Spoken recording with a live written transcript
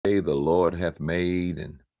day the Lord hath made,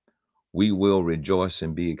 and we will rejoice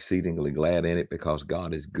and be exceedingly glad in it because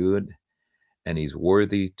God is good and he's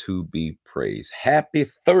worthy to be praised. Happy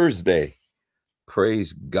Thursday.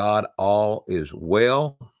 Praise God, all is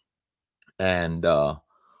well. And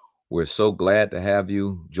we're so glad to have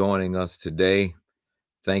you joining us today.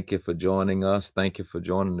 Thank you for joining us. Thank you for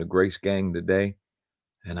joining the Grace Gang today.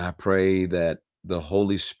 And I pray that the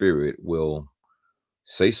Holy Spirit will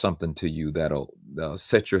say something to you that'll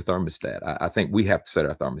set your thermostat. I think we have to set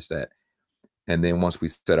our thermostat. And then once we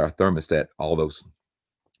set our thermostat, all those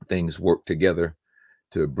things work together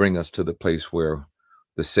to bring us to the place where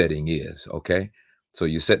the setting is. Okay. So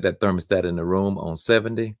you set that thermostat in the room on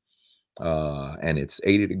 70, and it's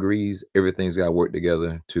 80 degrees. Everything's got to work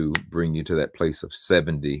together to bring you to that place of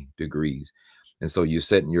 70 degrees. And so you're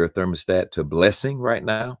setting your thermostat to blessing right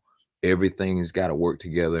now. Everything's got to work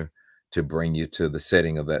together to bring you to the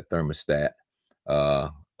setting of that thermostat uh,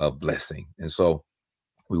 of blessing. And so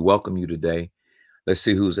we welcome you today. Let's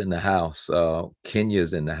see who's in the house.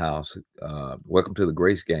 Kenya's in the house. Welcome to the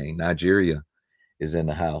Grace Gang. Nigeria is in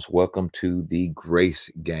the house. Welcome to the Grace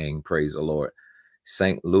Gang. Praise the Lord.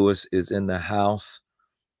 St. Louis is in the house.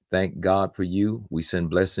 Thank God for you. We send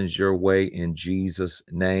blessings your way in Jesus'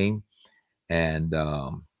 name. And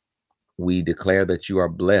we declare that you are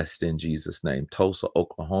blessed in Jesus' name. Tulsa,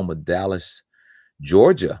 Oklahoma, Dallas,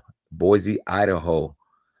 Georgia, Boise, Idaho,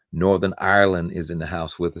 Northern Ireland is in the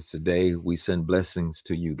house with us today. We send blessings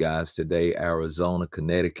to you guys today. Arizona,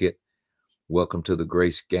 Connecticut, welcome to the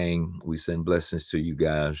Grace Gang. We send blessings to you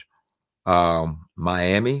guys.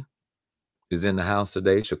 Miami is in the house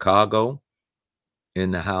today. Chicago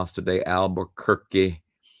in the house today. Albuquerque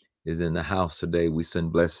is in the house today. We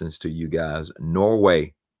send blessings to you guys.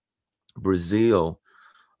 Norway, Brazil,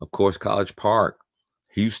 of course, College Park,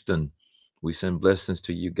 Houston. We send blessings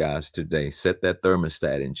to you guys today. Set that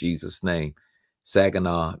thermostat in Jesus' name.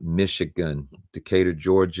 Saginaw, Michigan, Decatur,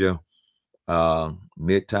 Georgia,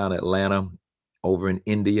 Midtown Atlanta, over in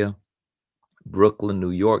India, Brooklyn, New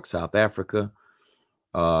York, South Africa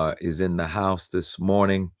is in the house this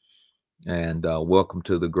morning. And welcome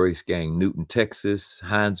to the Grace Gang. Newton, Texas,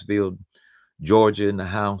 Hinesville, Georgia in the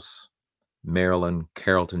house, Maryland,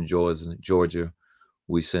 Carrollton, Georgia.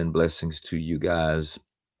 We send blessings to you guys.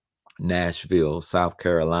 Nashville, South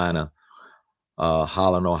Carolina,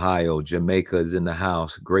 Holland, Ohio, Jamaica is in the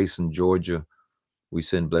house. Grayson, Georgia. We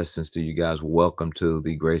send blessings to you guys. Welcome to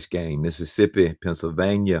the Grace Gang. Mississippi,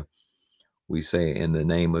 Pennsylvania. We say in the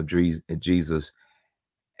name of Jesus.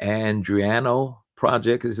 Andriano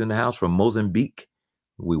Project is in the house from Mozambique.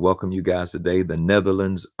 We welcome you guys today. The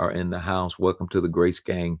Netherlands are in the house. Welcome to the Grace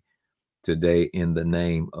Gang today in the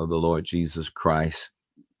name of the Lord Jesus Christ.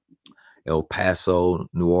 El Paso,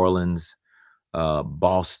 New Orleans,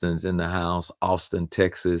 Boston's in the house. Austin,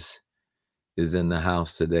 Texas is in the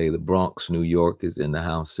house today. The Bronx, New York is in the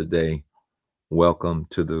house today. Welcome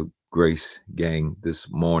to the Grace Gang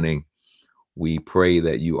this morning. We pray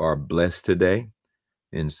that you are blessed today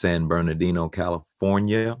in San Bernardino,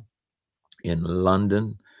 California, in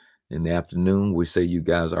London in the afternoon. We say you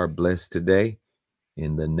guys are blessed today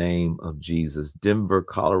in the name of Jesus. Denver,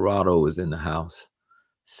 Colorado is in the house.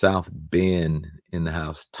 South Bend in the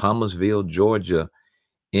house. Thomasville, Georgia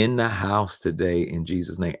in the house today in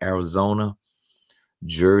Jesus' name. Arizona,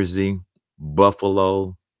 Jersey,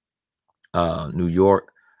 Buffalo, New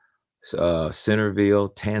York, Centerville,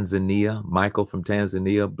 Tanzania. Michael from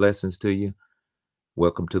Tanzania, blessings to you.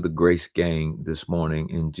 Welcome to the Grace Gang this morning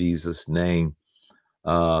in Jesus' name.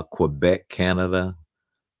 Quebec, Canada,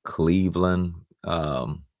 Cleveland.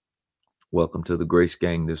 Welcome to the Grace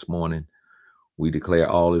Gang this morning. We declare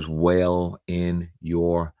all is well in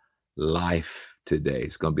your life today.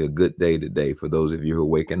 It's going to be a good day today for those of you who are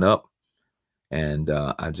waking up. And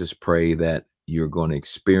I just pray that you're going to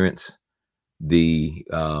experience the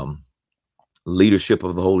leadership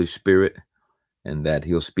of the Holy Spirit and that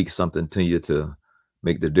he'll speak something to you to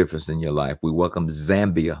make the difference in your life. We welcome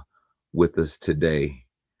Zambia with us today.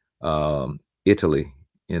 Italy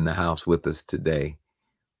in the house with us today.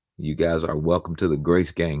 You guys are welcome to the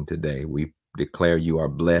Grace Gang today. We declare you are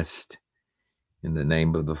blessed in the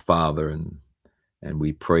name of the Father, and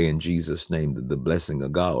we pray in Jesus' name that the blessing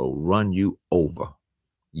of God will run you over.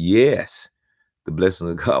 Yes, the blessing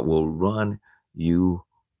of God will run you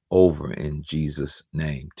over in Jesus'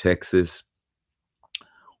 name. Texas,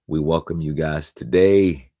 we welcome you guys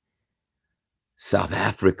today. South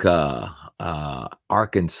Africa,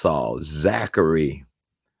 Arkansas, Zachary,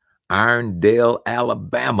 Irondale,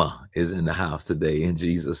 Alabama is in the house today in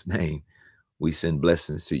Jesus' name. We send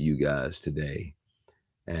blessings to you guys today.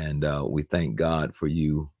 And we thank God for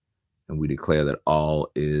you. and we declare that all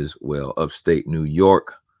is well. Upstate New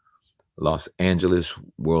York, Los Angeles,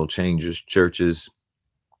 World Changers churches,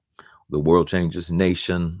 the World Changers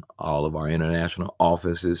Nation, all of our international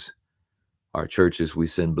offices, our churches, we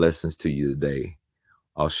send blessings to you today.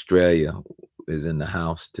 Australia is in the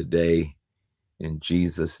house today. In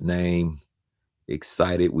Jesus' name,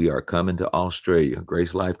 excited. We are coming to Australia,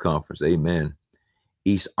 Grace Life Conference. Amen.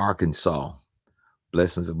 East Arkansas,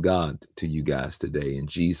 blessings of God to you guys today in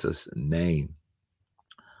Jesus' name.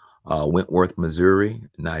 Wentworth, Missouri,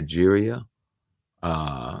 Nigeria,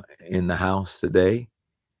 in the house today.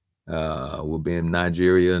 We'll be in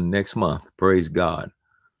Nigeria next month. Praise God.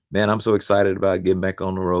 Man, I'm so excited about getting back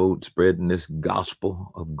on the road, spreading this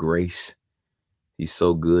gospel of grace. He's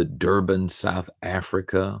so good. Durban, South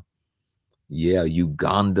Africa. Yeah,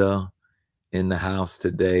 Uganda in the house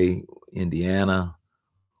today. Indiana.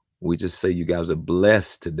 We just say you guys are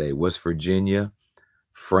blessed today. West Virginia.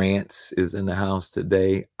 France is in the house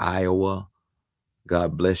today. Iowa.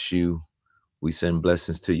 God bless you. We send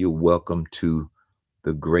blessings to you. Welcome to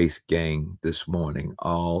the Grace Gang this morning.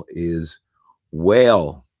 All is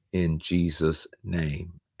well in Jesus'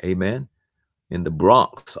 name. Amen. In the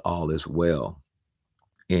Bronx, all is well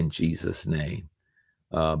in Jesus' name.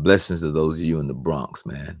 Blessings to those of you in the Bronx,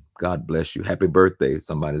 man. God bless you. Happy birthday.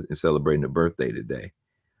 Somebody's celebrating a birthday today.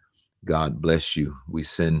 God bless you. We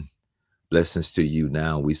send blessings to you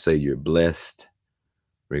now. We say you're blessed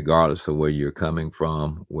regardless of where you're coming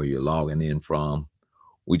from, where you're logging in from.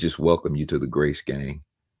 We just welcome you to the Grace Gang.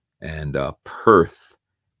 And Perth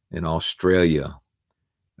in Australia,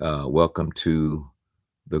 welcome to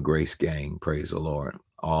the Grace Gang. Praise the Lord.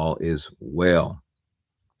 All is well.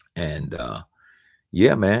 And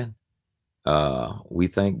yeah, man, we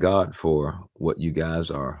thank God for what you guys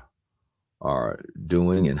are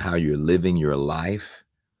doing and how you're living your life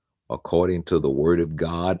according to the word of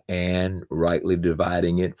God and rightly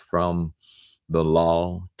dividing it from the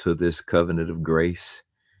law to this covenant of grace,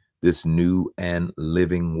 this new and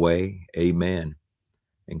living way. Amen.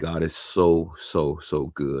 And God is so, so, so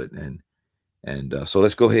good. And so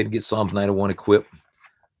let's go ahead and get Psalms 91 equipped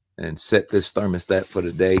and set this thermostat for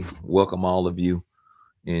today. Welcome all of you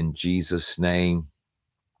in Jesus' name.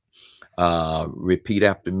 Repeat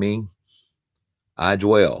after me. I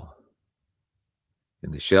dwell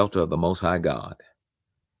in the shelter of the Most High God.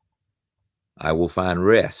 I will find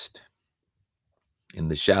rest in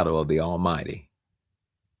the shadow of the Almighty.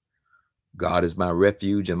 God is my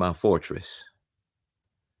refuge and my fortress.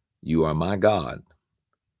 You are my God,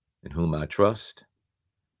 in whom I trust,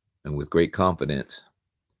 and with great confidence,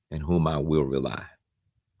 in whom I will rely.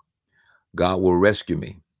 God will rescue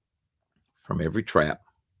me from every trap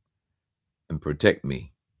and protect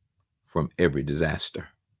me from every disaster.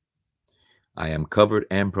 I am covered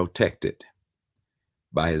and protected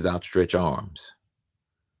by his outstretched arms.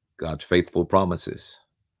 God's faithful promises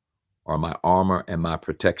are my armor and my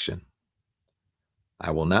protection.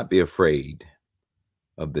 I will not be afraid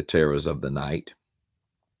of the terrors of the night,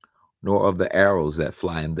 nor of the arrows that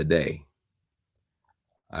fly in the day.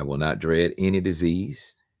 I will not dread any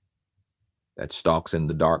disease that stalks in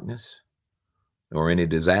the darkness, nor any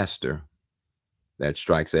disaster that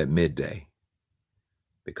strikes at midday.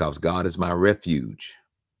 Because God is my refuge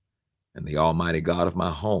and the Almighty God of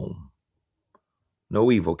my home,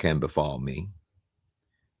 no evil can befall me,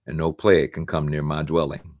 and no plague can come near my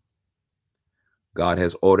dwelling. God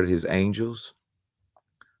has ordered his angels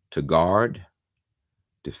to guard,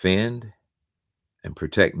 defend, and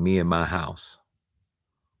protect me and my house.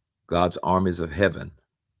 God's armies of heaven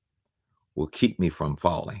will keep me from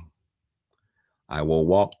falling. I will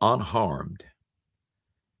walk unharmed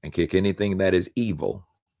and kick anything that is evil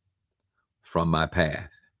from my path.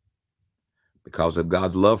 Because of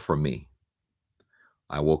God's love for me,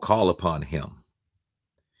 I will call upon him.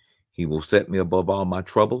 He will set me above all my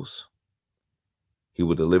troubles. He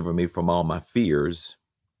will deliver me from all my fears,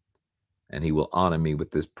 and he will honor me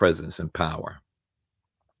with his presence and power.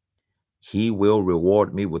 He will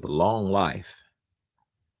reward me with a long life,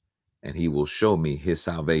 and he will show me his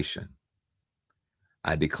salvation.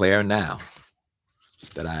 I declare now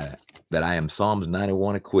that I am Psalms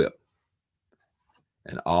 91 equipped,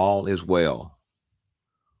 and all is well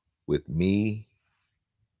with me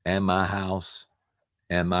and my house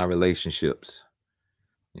and my relationships.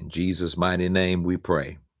 In Jesus' mighty name we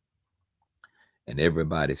pray. And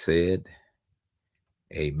everybody said,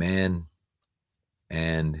 amen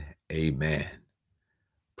and amen.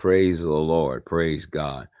 Praise the Lord. Praise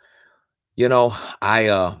God. You know, I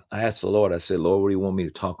asked the Lord, I said, Lord, what do you want me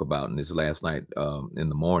to talk about in this last night in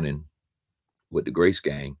the morning with the Grace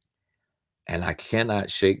Gang? And I cannot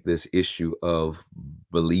shake this issue of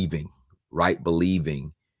believing. right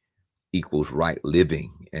believing equals right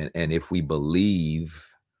living. And if we believe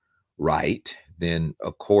right, then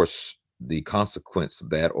of course the consequence of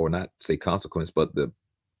that, or not say consequence, but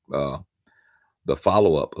uh, the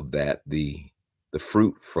follow-up of that, the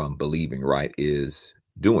fruit from believing right is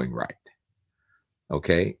doing right.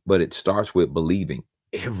 Okay, but it starts with believing.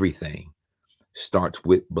 Everything starts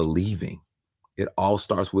with believing. It all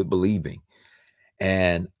starts with believing.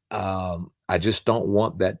 And I just don't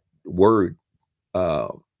want that word uh,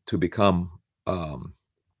 to become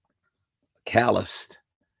calloused.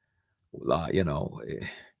 You know,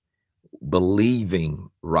 believing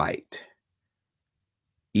right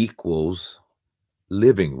equals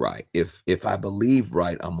living right. If I believe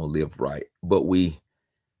right, I'm gonna live right. But we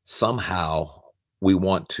somehow we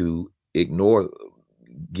want to ignore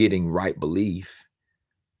getting right belief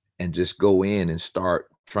and just go in and start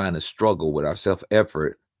trying to struggle with our self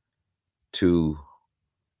effort to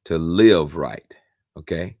live right.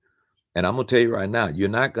 Okay. And I'm gonna tell you right now, you're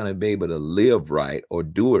not gonna be able to live right or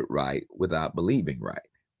do it right without believing right.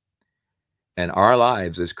 And our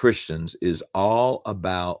lives as Christians is all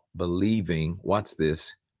about believing, what's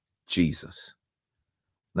this? Jesus.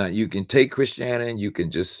 Now you can take Christianity and you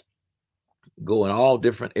can just go in all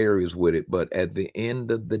different areas with it, but at the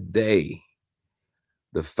end of the day,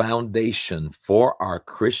 the foundation for our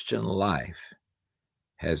Christian life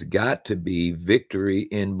has got to be victory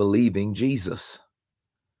in believing Jesus.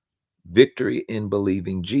 Victory in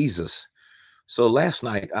believing Jesus. So last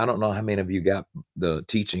night, I don't know how many of you got the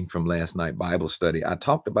teaching from last night Bible study. I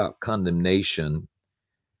talked about condemnation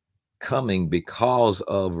coming because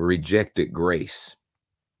of rejected grace.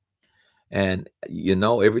 And you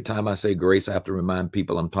know, every time I say grace, I have to remind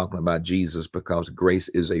people I'm talking about Jesus, because grace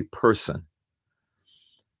is a person.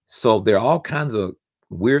 So there are all kinds of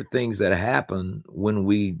weird things that happen when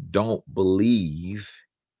we don't believe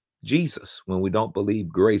Jesus, when we don't believe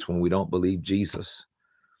grace, when we don't believe Jesus.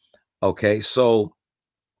 Okay, so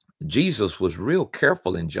Jesus was real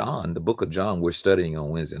careful in John, the book of John we're studying on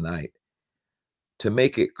Wednesday night, to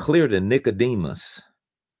make it clear to Nicodemus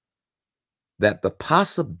that the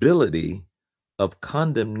possibility of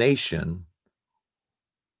condemnation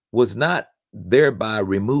was not thereby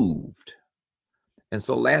removed. And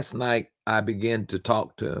so last night I began to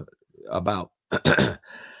talk about the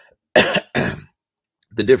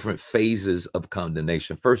different phases of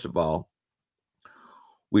condemnation. First of all,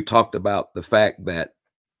 we talked about the fact that,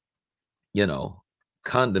 you know,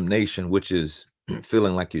 condemnation, which is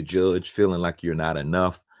feeling like you're judged, feeling like you're not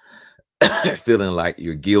enough, feeling like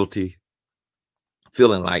you're guilty,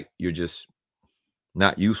 feeling like you're just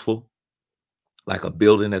not useful, like a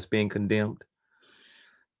building that's being condemned.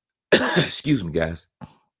 Excuse me, guys.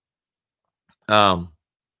 Um,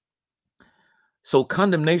 so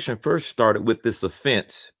condemnation first started with this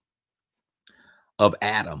offense of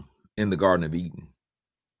Adam in the Garden of Eden.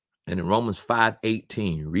 And in Romans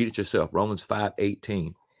 5:18, read it yourself, Romans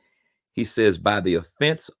 5:18, he says, by the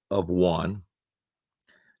offense of one,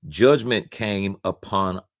 judgment came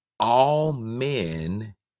upon all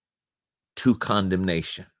men to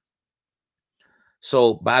condemnation.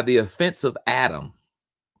 So by the offense of Adam,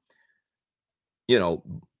 you know,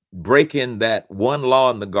 breaking that one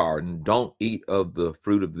law in the garden, don't eat of the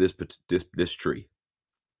fruit of this tree.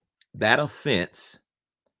 That offense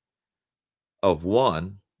of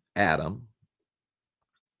one, Adam,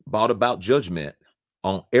 brought about judgment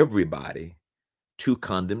on everybody to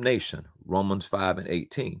condemnation. Romans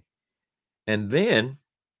 5:18. And then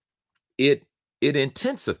it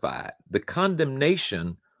intensified. The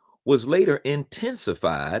condemnation was later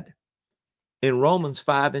intensified in Romans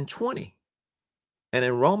 5:20. And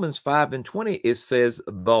in Romans 5:20, it says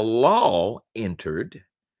the law entered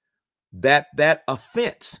that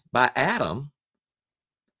offense by Adam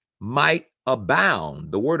might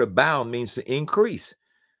abound. The word abound means to increase.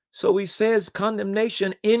 So he says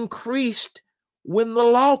condemnation increased when the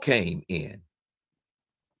law came in.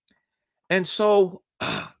 And so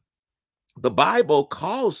the Bible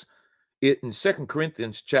calls it in 2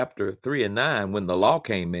 Corinthians chapter 3:9, when the law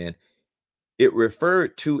came in, it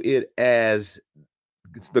referred to it as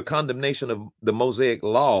the condemnation of the Mosaic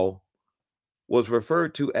law was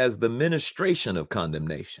referred to as the ministration of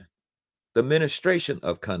condemnation, the ministration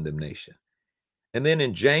of condemnation. And then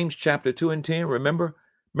in James chapter 2:10, remember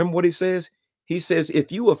what he says? He says,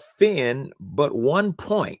 if you offend but 1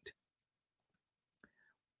 point,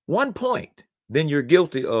 then you're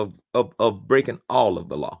guilty of breaking all of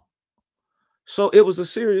the law. So it was a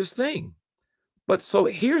serious thing. But so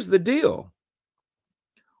here's the deal.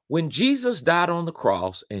 When Jesus died on the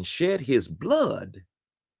cross and shed his blood,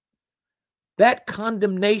 that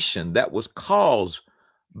condemnation that was caused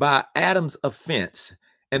by Adam's offense,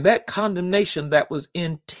 and that condemnation that was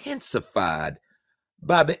intensified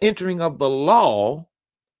by the entering of the law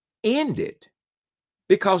ended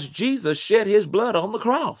because Jesus shed his blood on the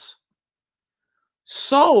cross.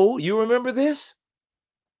 So, you remember this?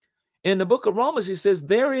 In the book of Romans, he says,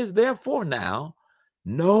 there is therefore now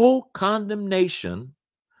no condemnation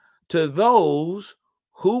to those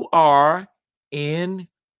who are in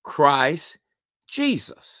Christ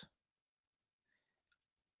Jesus.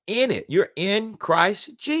 In it, you're in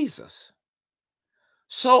Christ Jesus.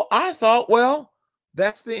 So I thought, well,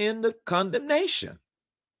 that's the end of condemnation.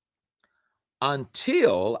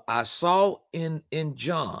 Until I saw in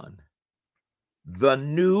John the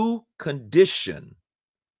new condition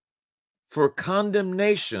for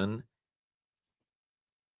condemnation.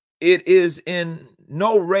 It is in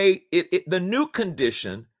no way, the new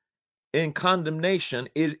condition in condemnation,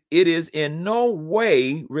 it is in no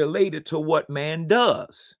way related to what man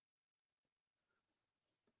does.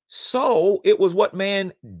 So it was what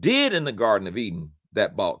man did in the Garden of Eden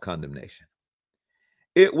that brought condemnation.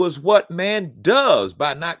 It was what man does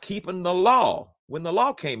by not keeping the law when the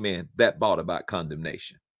law came in that brought about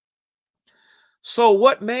condemnation. So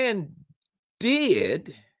what man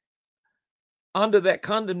did under that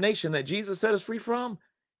condemnation that Jesus set us free from,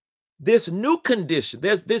 this new condition,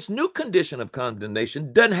 there's this new condition of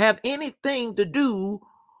condemnation doesn't have anything to do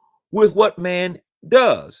with what man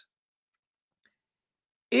does.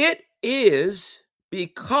 It is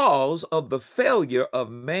because of the failure of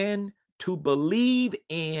man to believe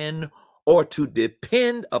in or to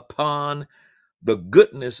depend upon the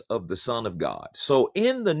goodness of the Son of God. So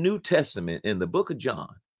in the New Testament, in the book of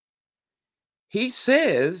John, he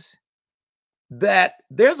says that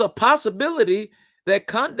there's a possibility that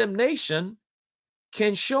condemnation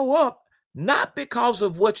can show up not because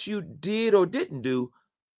of what you did or didn't do,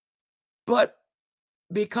 but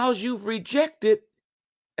because you've rejected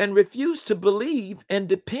and refused to believe and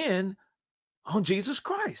depend on Jesus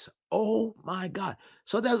Christ. Oh my God.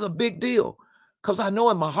 So that's a big deal, because I know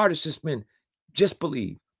in my heart it's just been, just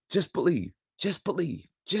believe, just believe, just believe,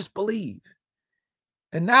 just believe.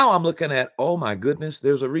 And now I'm looking at, oh my goodness,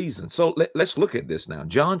 there's a reason. So let's look at this now.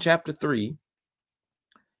 John chapter 3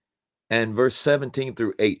 and verse 17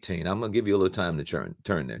 through 18. I'm going to give you a little time to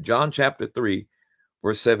turn there. John chapter 3,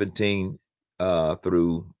 verse 17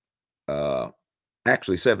 through,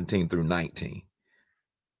 actually 17 through 19.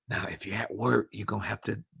 Now, if you're at work, you're going to have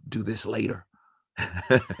to do this later.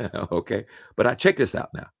 Okay. But I check this out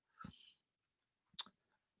now.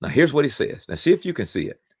 Now, here's what he says. Now, see if you can see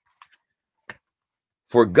it.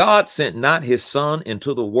 For God sent not his Son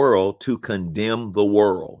into the world to condemn the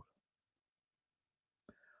world,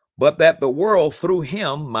 but that the world through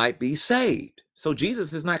him might be saved. So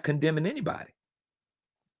Jesus is not condemning anybody.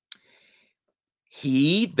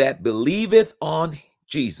 He that believeth on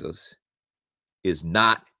Jesus is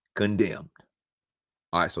not condemned.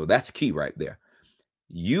 All right, so that's key right there.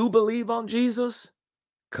 You believe on Jesus,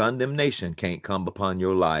 condemnation can't come upon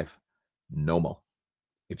your life no more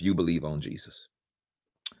if you believe on Jesus.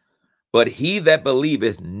 But he that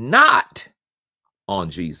believeth not on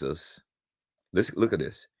Jesus, let's look at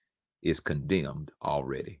this, is condemned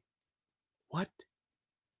already. What?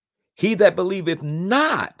 He that believeth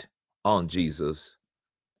not on Jesus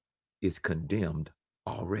is condemned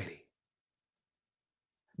already.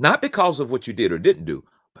 Not because of what you did or didn't do,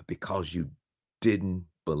 but because you didn't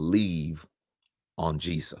believe on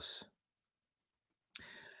Jesus.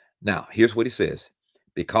 Now, here's what he says.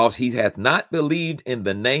 Because he hath not believed in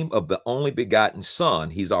the name of the only begotten Son,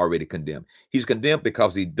 he's already condemned. He's condemned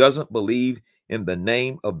because he doesn't believe in the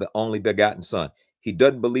name of the only begotten Son. He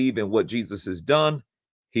doesn't believe in what Jesus has done.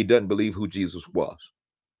 He doesn't believe who Jesus was.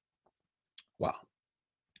 Wow.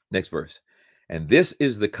 Next verse. And this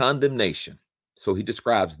is the condemnation. So he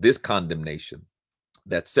describes this condemnation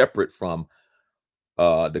that's separate from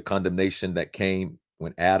the condemnation that came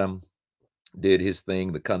when Adam did his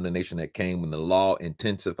thing, the condemnation that came when the law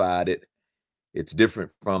intensified it. It's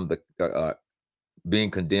different from the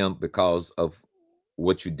being condemned because of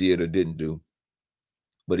what you did or didn't do.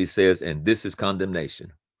 But he says, and this is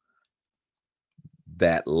condemnation,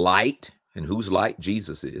 that light, and whose light?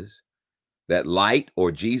 Jesus is. That light,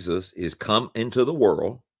 or Jesus, is come into the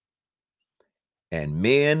world, and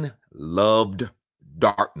men loved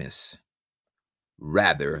darkness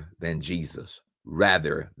rather than Jesus,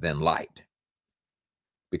 rather than light,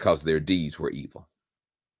 because their deeds were evil.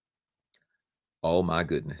 Oh my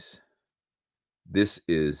goodness. This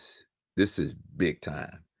is big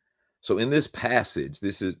time. So in this passage,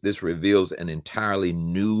 this reveals an entirely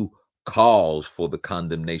new cause for the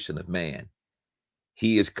condemnation of man.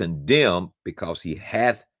 He is condemned because he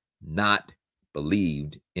hath not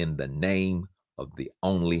believed in the name of the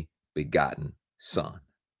only begotten Son.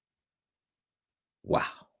 Wow.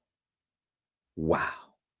 Wow.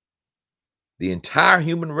 The entire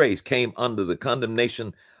human race came under the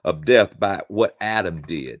condemnation of death by what Adam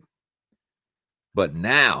did. But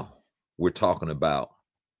now we're talking about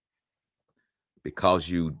because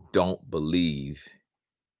you don't believe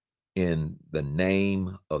in the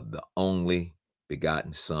name of the only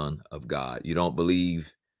begotten Son of God. You don't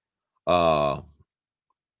believe who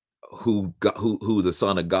the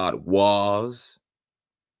Son of God was,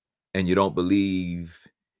 and you don't believe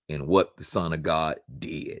in what the Son of God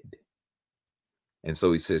did. And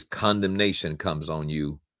so he says condemnation comes on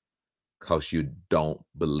you because you don't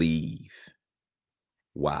believe.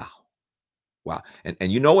 Wow. Wow.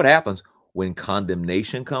 And you know what happens when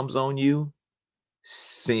condemnation comes on you?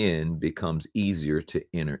 Sin becomes easier to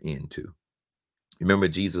enter into. Remember,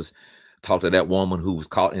 Jesus talked to that woman who was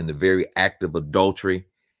caught in the very act of adultery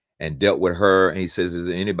and dealt with her. And he says, is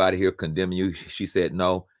there anybody here condemn you? She said,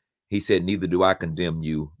 no. He said, neither do I condemn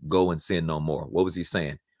you. Go and sin no more. What was he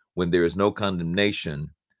saying? When there is no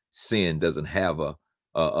condemnation, sin doesn't have a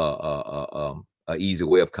easy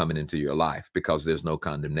way of coming into your life because there's no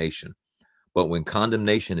condemnation. But when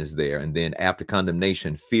condemnation is there, and then after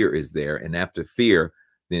condemnation, fear is there, and after fear,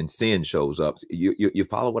 then sin shows up. You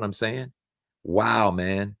follow what I'm saying? Wow,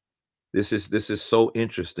 man, this is so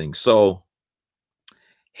interesting. So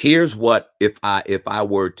here's what, if I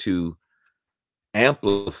were to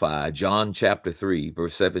amplify John chapter 3,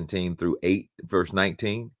 verse 17 through 8, verse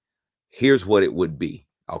 19, here's what it would be.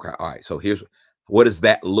 Okay, all right. So here's what does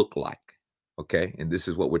that look like? Okay, and this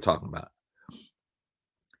is what we're talking about.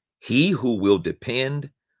 He who will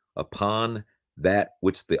depend upon that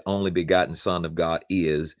which the only begotten Son of God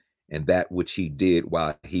is, and that which he did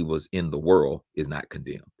while he was in the world, is not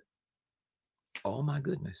condemned. Oh my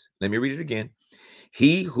goodness. Let me read it again.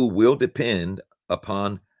 He who will depend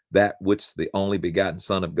upon that which the only begotten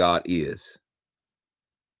Son of God is.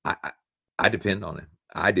 I depend on him.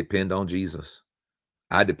 I depend on Jesus.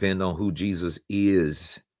 I depend on who Jesus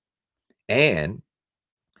is. And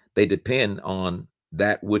they depend on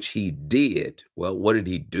that which he did. Well, what did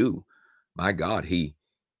he do? My God, he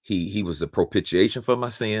was the propitiation for my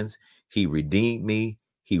sins. He redeemed me.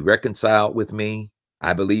 He reconciled with me.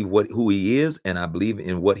 I believe who he is, and I believe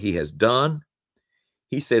in what he has done.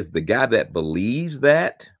 He says the guy that believes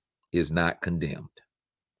that is not condemned.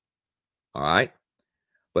 All right.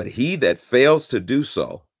 But he that fails to do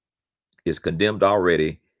so is condemned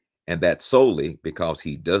already, and that solely because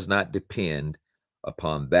he does not depend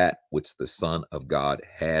upon that which the Son of God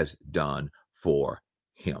has done for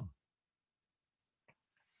him.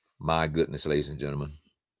 My goodness, ladies and gentlemen.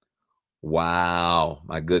 Wow,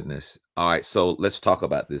 my goodness. All right, so let's talk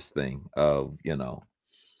about this thing of,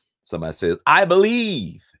 somebody says, I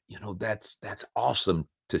believe. That's awesome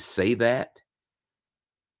to say that,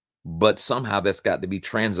 but somehow that's got to be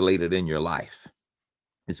translated in your life.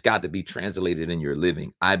 It's got to be translated in your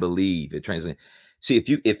living. I believe it translates. See,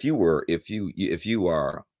 if you're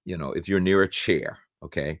near a chair,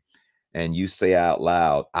 okay, and you say out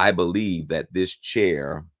loud, I believe that this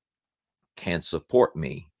chair can support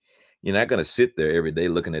me. You're not going to sit there every day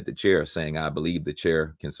looking at the chair saying, I believe the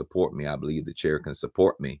chair can support me. I believe the chair can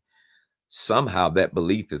support me. Somehow that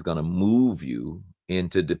belief is going to move you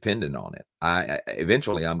into depending on it.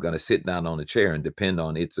 Eventually I'm going to sit down on a chair and depend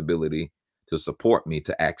on its ability to support me,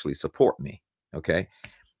 to actually support me. Okay.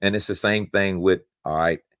 And it's the same thing with, all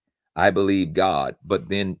right, I believe God, but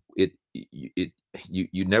then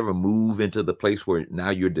you never move into the place where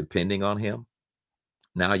now you're depending on him.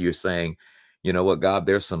 Now you're saying, you know what, God,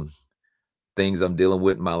 there's some things I'm dealing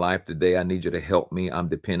with in my life today. I need you to help me. I'm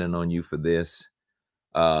dependent on you for this.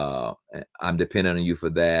 I'm dependent on you for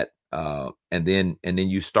that. And then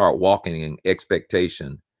you start walking in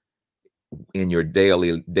expectation in your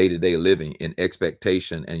day-to-day living, in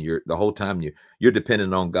expectation, and the whole time you're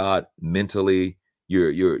dependent on God mentally.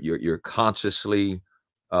 You're consciously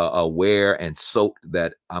aware and soaked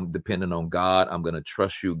that I'm dependent on God. I'm going to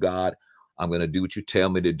trust you, God. I'm going to do what you tell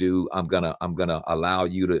me to do. I'm going to allow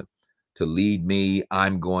you to lead me.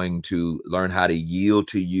 I'm going to learn how to yield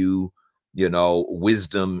to you.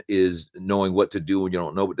 Wisdom is knowing what to do when you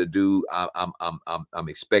don't know what to do. I'm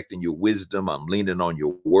expecting your wisdom. I'm leaning on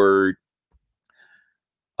your word.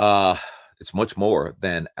 It's much more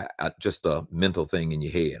than just a mental thing in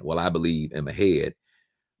your head. Well, I believe in my head,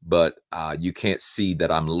 but you can't see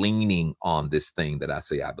that I'm leaning on this thing that I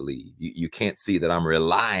say I believe. You can't see that I'm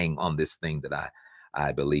relying on this thing that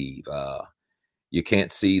I believe. You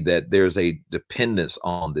can't see that there's a dependence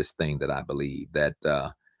on this thing that I believe that,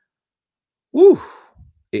 woo,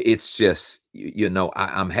 it's just,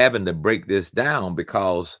 I'm having to break this down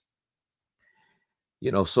because,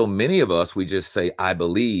 so many of us, we just say, I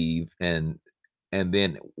believe. And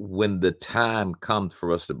then when the time comes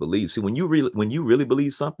for us to believe, see, when you really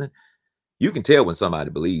believe something, you can tell when somebody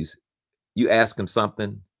believes. You ask them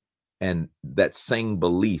something, and that same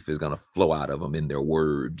belief is going to flow out of them in their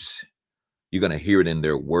words. You're going to hear it in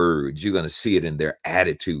their words. You're going to see it in their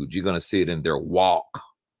attitude. You're going to see it in their walk.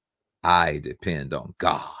 I depend on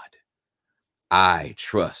God. I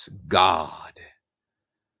trust God.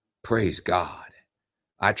 Praise God.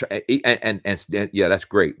 I try, yeah, that's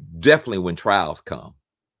great. Definitely when trials come.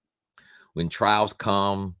 When trials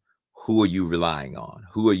come, who are you relying on?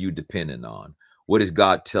 Who are you depending on? What is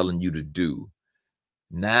God telling you to do?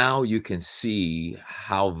 Now you can see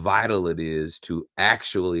how vital it is to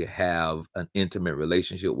actually have an intimate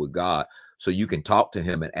relationship with God so you can talk to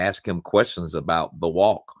him and ask him questions about the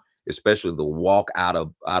walk, especially the walk out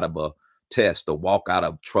of a test, the walk out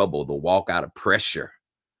of trouble, the walk out of pressure.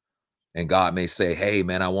 And God may say, "Hey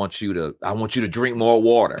man, I want you to drink more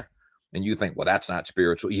water." And you think, "Well, that's not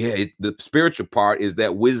spiritual." Yeah, the spiritual part is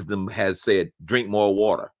that wisdom has said, "Drink more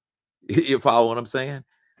water." You follow what I'm saying?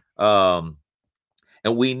 Um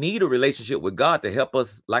and we need a relationship with God to help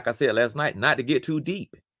us, like I said last night, not to get too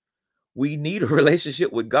deep. We need a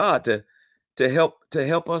relationship with God to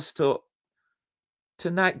help us to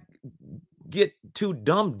not get too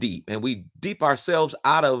dumb deep, and we deep ourselves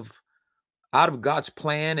out of God's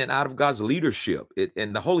plan and out of God's leadership.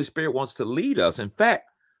 And the Holy Spirit wants to lead us. In fact,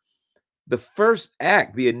 the first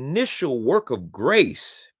act, the initial work of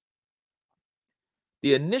grace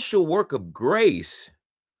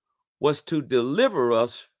was to deliver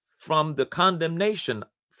us from the condemnation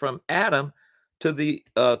from Adam to the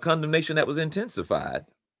condemnation that was intensified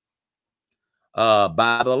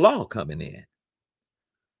by the law coming in.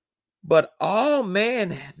 But all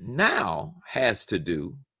man now has to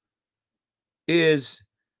do is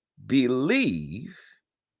believe,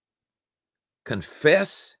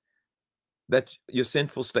 confess that your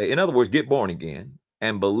sinful state. In other words, get born again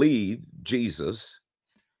and believe Jesus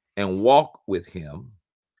and walk with him.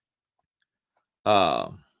 Uh,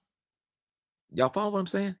 y'all follow what I'm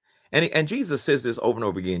saying? And Jesus says this over and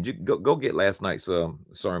over again. You go get last night's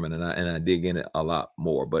sermon, and I dig in it a lot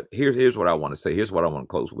more. But here's what I want to say. Here's what I want to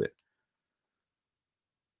close with.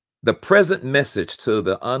 The present message to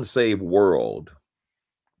the unsaved world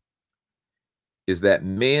is that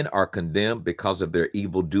men are condemned because of their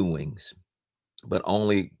evil doings, but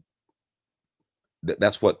only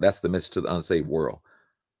that's the message to the unsaved world.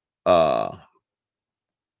 Uh,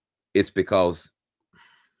 it's because,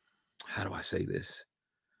 how do I say this?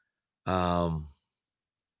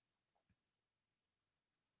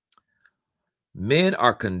 Men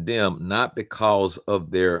are condemned not because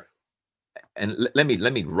of their, and let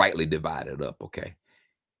me rightly divide it up, okay?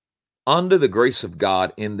 Under the grace of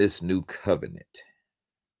God in this new covenant,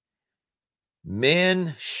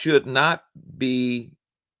 men should not be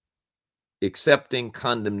accepting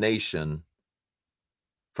condemnation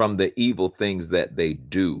from the evil things that they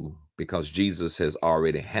do because Jesus has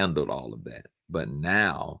already handled all of that. But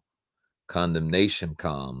now condemnation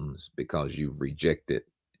comes because you've rejected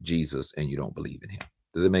Jesus and you don't believe in him.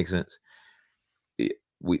 Does it make sense?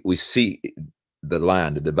 We see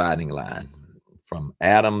the dividing line from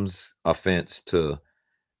Adam's offense to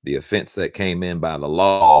the offense that came in by the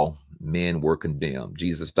law. Men were condemned.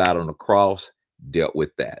 Jesus died on the cross, dealt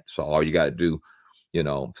with that. So all you got to do,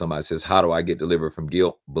 somebody says, how do I get delivered from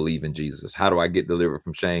guilt? Believe in Jesus. How do I get delivered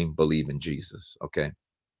from shame? Believe in Jesus. Okay.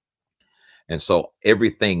 And so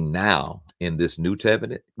everything now in this new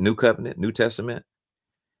covenant, New Testament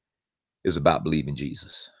is about believing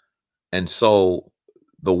Jesus. And so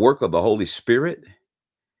the work of the Holy Spirit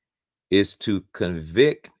is to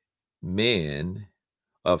convict men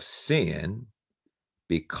of sin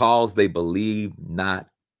because they believe not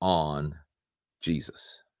on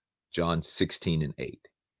Jesus. John 16:8.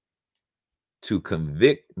 To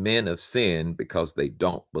convict men of sin because they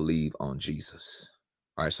don't believe on Jesus.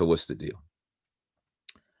 All right, so what's the deal?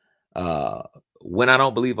 When I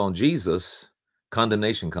don't believe on Jesus,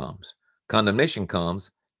 condemnation comes. Condemnation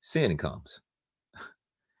comes, sin comes.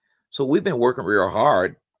 So we've been working real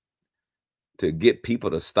hard to get people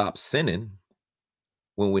to stop sinning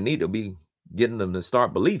when we need to be getting them to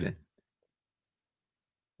start believing.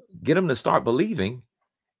 Get them to start believing,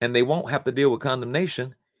 and they won't have to deal with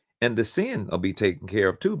condemnation, and the sin will be taken care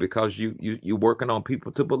of too because you're working on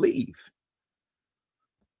people to believe.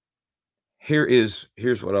 Here's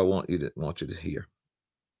what I want you to hear.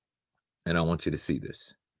 And I want you to see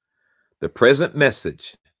this. The present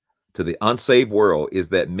message to the unsaved world is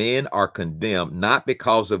that men are condemned not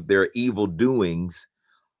because of their evil doings,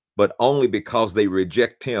 but only because they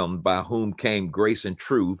reject him by whom came grace and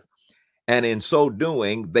truth. And in so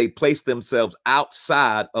doing, they place themselves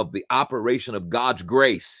outside of the operation of God's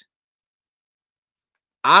grace.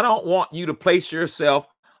 I don't want you to place yourself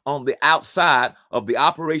on the outside of the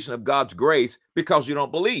operation of God's grace because you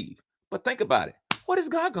don't believe. But think about it. What is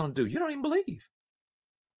God going to do? You don't even believe.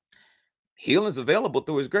 Healing's available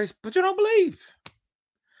through his grace, but you don't believe.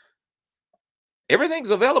 Everything's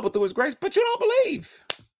available through his grace, but you don't believe.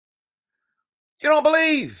 You don't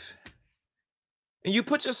believe. And you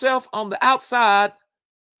put yourself on the outside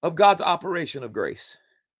of God's operation of grace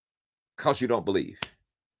because you don't believe.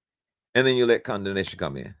 And then you let condemnation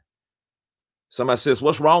come in. Somebody says,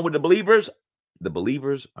 what's wrong with the believers? The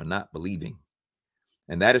believers are not believing.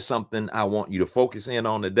 And that is something I want you to focus in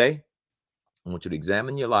on today. I want you to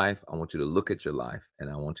examine your life. I want you to look at your life.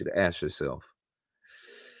 And I want you to ask yourself,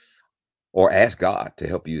 or ask God to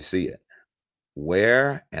help you to see it.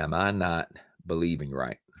 Where am I not believing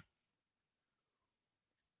right?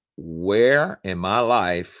 Where in my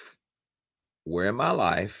life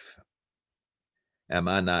am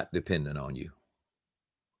I not dependent on you?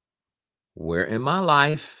 Where in my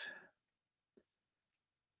life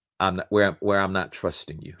I'm not where I'm not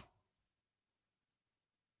trusting you?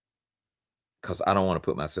 Because I don't want to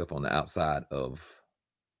put myself on the outside of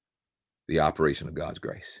the operation of God's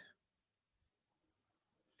grace.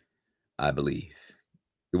 I believe.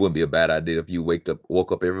 It wouldn't be a bad idea if you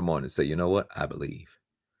woke up every morning and say, you know what? I believe.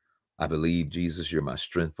 I believe, Jesus, you're my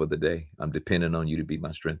strength for the day. I'm dependent on you to be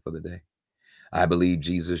my strength for the day. I believe,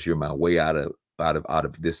 Jesus, you're my way out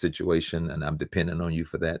of this situation, and I'm dependent on you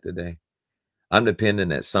for that today. I'm dependent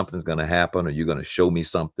that something's going to happen, or you're going to show me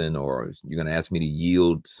something, or you're going to ask me to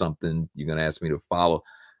yield something. You're going to ask me to follow.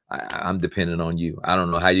 I'm dependent on you. I don't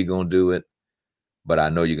know how you're going to do it, but I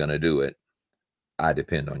know you're going to do it. I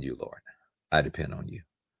depend on you, Lord. I depend on you.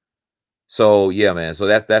 So yeah, man. So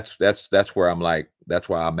that's where I'm like, that's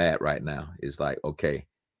where I'm at right now. It's like, okay,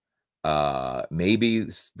 maybe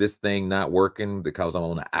this thing not working because I'm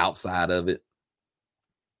on the outside of it.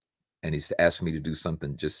 And he's asking me to do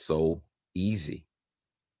something just so easy.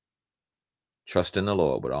 Trust in the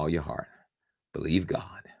Lord with all your heart. Believe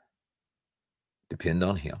God. Depend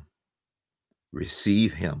on him.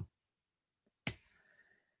 Receive him.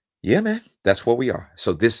 Yeah, man. That's where we are.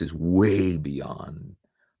 So this is way beyond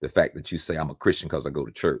the fact that you say I'm a Christian because I go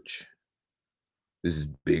to church. This is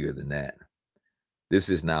bigger than that. This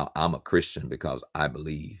is now I'm a Christian because I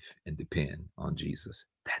believe and depend on Jesus.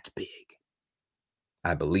 That's big.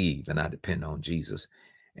 I believe and I depend on Jesus.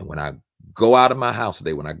 And when I go out of my house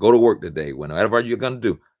today, when I go to work today, whenever you're going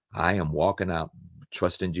to do, I am walking out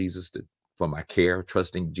trusting Jesus for my care,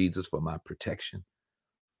 trusting Jesus for my protection,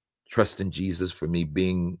 trusting Jesus for me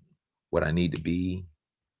being what I need to be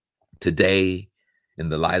today in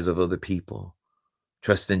the lives of other people.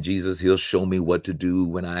 Trusting Jesus, he'll show me what to do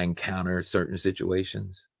when I encounter certain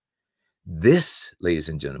situations. This, ladies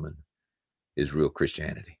and gentlemen, is real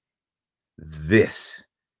Christianity. This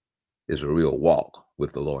is a real walk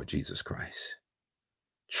with the Lord Jesus Christ.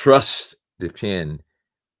 Trust, depend,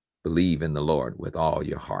 believe in the Lord with all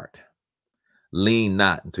your heart. Lean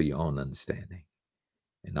not into your own understanding.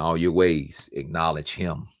 In all your ways, acknowledge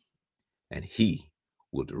him, and he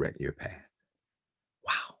will direct your path.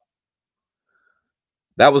 Wow.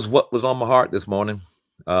 That was what was on my heart this morning.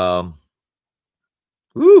 Woo.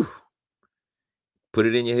 Put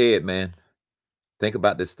it in your head, man. Think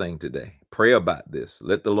about this thing today. Pray about this.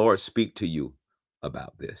 Let the Lord speak to you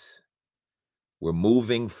about this. We're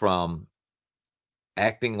moving from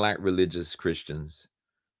acting like religious Christians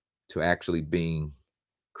to actually being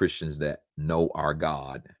Christians that know our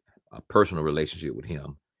God, a personal relationship with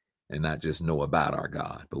him, and not just know about our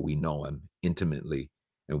God, but we know him intimately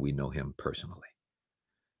and we know him personally.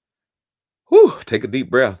 Whew, take a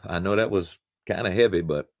deep breath. I know that was kind of heavy,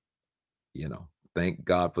 but thank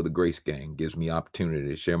God for the Grace Gang. Gives me opportunity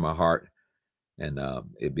to share my heart, and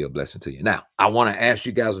it'd be a blessing to you. Now, I want to ask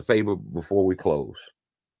you guys a favor before we close.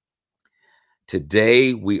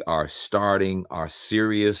 Today, we are starting our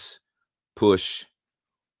serious push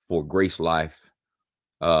for Grace Life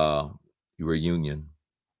reunion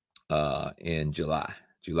in July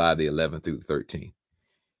the 11th through the 13th.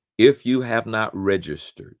 If you have not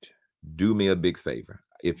registered, do me a big favor.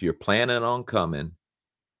 If you're planning on coming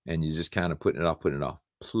and you're just kind of putting it off,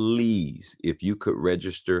 please, if you could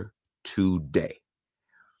register today.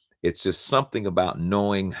 It's just something about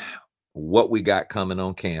knowing what we got coming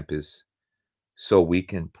on campus so we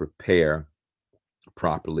can prepare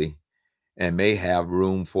properly and may have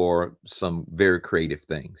room for some very creative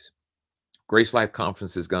things. Grace Life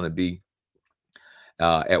Conference is going to be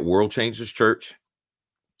at World Changers Church,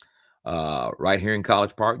 right here in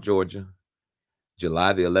College Park, Georgia,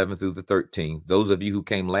 July the 11th through the 13th. Those of you who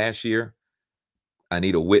came last year, I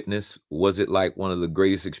need a witness. Was it like one of the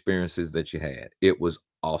greatest experiences that you had? It was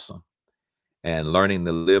awesome. And learning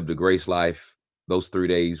to live the grace life, those 3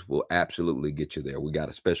 days will absolutely get you there. We got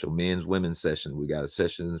a special men's, women's session. We got a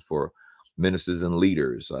sessions for ministers and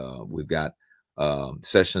leaders. We've got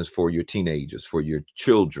sessions for your teenagers, for your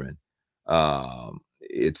children.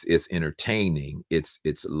 It's entertaining. It's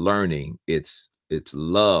learning. It's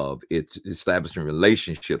love. It's establishing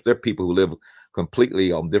relationships. There are people who live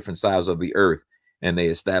completely on different sides of the earth, and they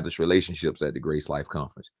establish relationships at the Grace Life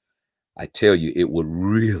Conference. I tell you, it would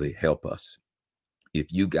really help us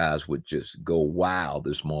if you guys would just go wild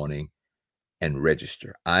this morning and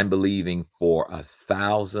register. I'm believing for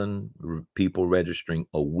 1,000 people registering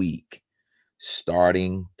a week,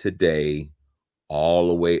 starting today, all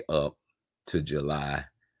the way up to July,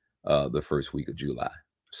 the first week of July.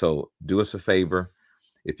 So do us a favor.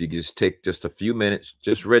 If you just take just a few minutes,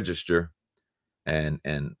 just register and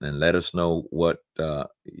let us know what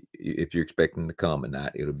if you're expecting to come or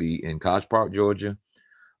not. It'll be in College Park, Georgia,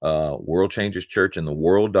 World Changers Church in the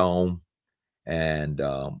World Dome, and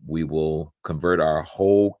we will convert our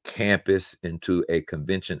whole campus into a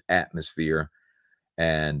convention atmosphere.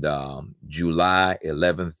 And July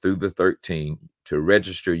 11th through the 13th, to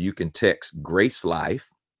register, you can text Grace Life.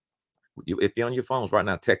 If you're on your phones right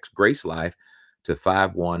now, text Grace Life to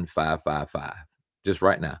 51555. Just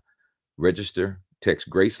right now. Register, text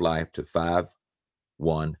Grace Life to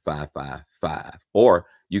 51555. Or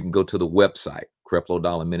you can go to the website,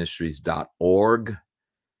 creflodollarministries.org,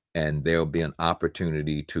 and there'll be an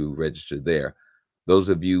opportunity to register there. Those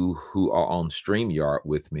of you who are on StreamYard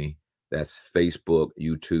with me, that's Facebook,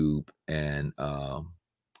 YouTube, and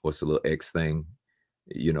what's the little X thing?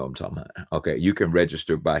 You know what I'm talking about. Okay, you can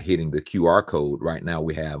register by hitting the QR code right now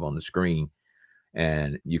we have on the screen.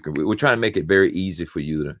 And you can, we're trying to make it very easy for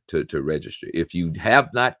you to register. If you have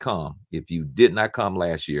not come, if you did not come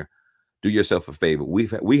last year, do yourself a favor.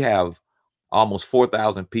 We have almost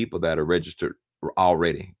 4,000 people that are registered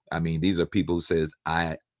already. I mean, these are people who says,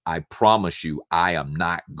 I promise you, I am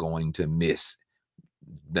not going to miss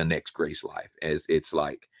the next Grace Life. As it's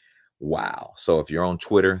like, wow. So if you're on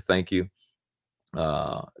Twitter, thank you.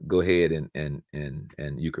 Go ahead and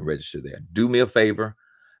you can register there. Do me a favor.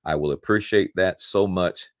 I will appreciate that so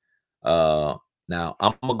much. Now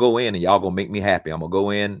I'm gonna go in and y'all gonna make me happy. I'm gonna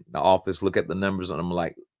go in the office, look at the numbers, and I'm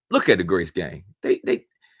like, look at the Grace Gang. The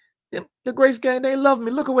Grace Gang, they love me.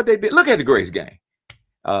 Look at what they did. Look at the Grace Gang.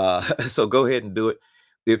 So go ahead and do it.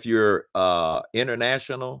 If you're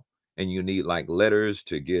international and you need like letters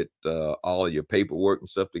to get all of your paperwork and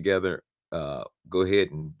stuff together, go ahead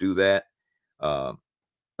and do that.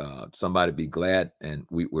 Somebody be glad, and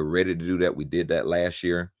we're ready to do that. We did that last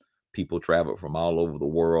year. People traveled from all over the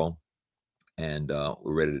world, and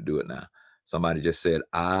we're ready to do it now. Somebody just said,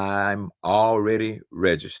 I'm already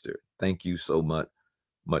registered. Thank you so much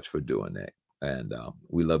for doing that. And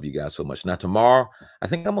we love you guys so much. Now tomorrow, I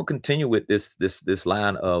think I'm gonna continue with this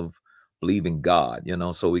line of believing God, you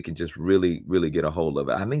know, so we can just really get a hold of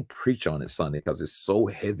it. I may preach on it Sunday because it's so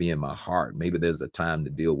heavy in my heart. Maybe there's a time to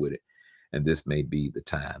deal with it, and this may be the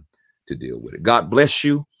time to deal with it. God bless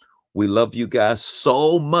you. We love you guys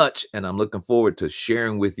so much, and I'm looking forward to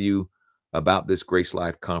sharing with you about this Grace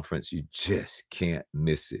Life Conference. You just can't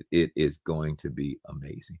miss it. It is going to be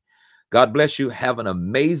amazing. God bless you. Have an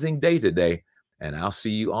amazing day today, and I'll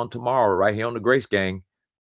see you on tomorrow right here on the Grace Gang.